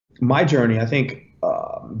my journey, I think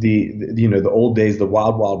the old days, the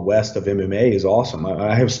wild wild west of MMA is awesome.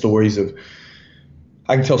 I have stories of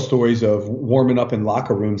I can tell stories of warming up in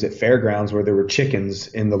locker rooms at fairgrounds where there were chickens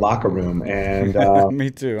in the locker room, and Me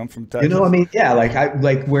too. I'm from I Texas. mean, yeah,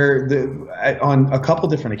 like where on a couple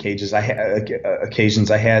different occasions I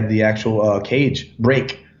had the actual cage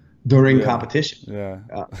break during Yeah, competition, yeah,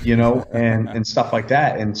 and stuff like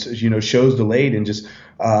that, and so, shows delayed, and just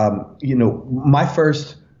my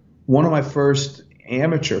first one of my first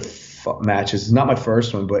amateur matches, not my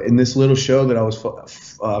first one, but in this little show that I was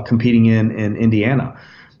competing in Indiana,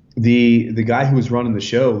 the guy who was running the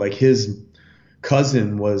show, like his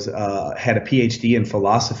cousin was had a PhD in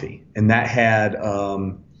philosophy, and that had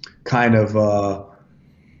kind of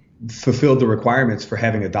fulfilled the requirements for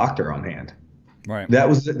having a doctor on hand. right. That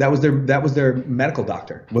was their medical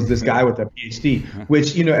doctor, was this guy with a PhD,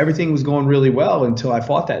 which everything was going really well until I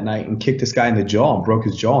fought that night and kicked this guy in the jaw and broke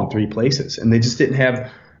his jaw in 3 places, and they just didn't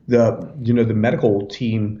have the medical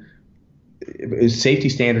team safety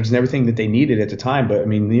standards and everything that they needed at the time. But I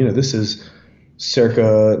mean, this is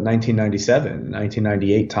circa 1997,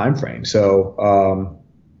 1998 timeframe. So,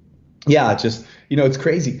 yeah, just, it's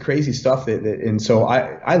crazy stuff and so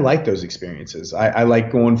I like those experiences. I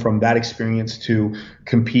like going from that experience to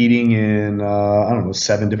competing in, I don't know,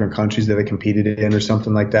 7 different countries that I competed in or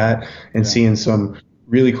something like that, and Yeah. seeing some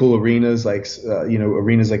really cool arenas like,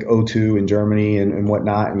 arenas like O2 in Germany and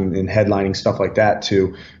whatnot, and headlining stuff like that,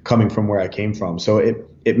 to coming from where I came from. So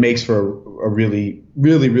it makes for a really,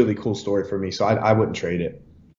 really, really cool story for me. So I wouldn't trade it.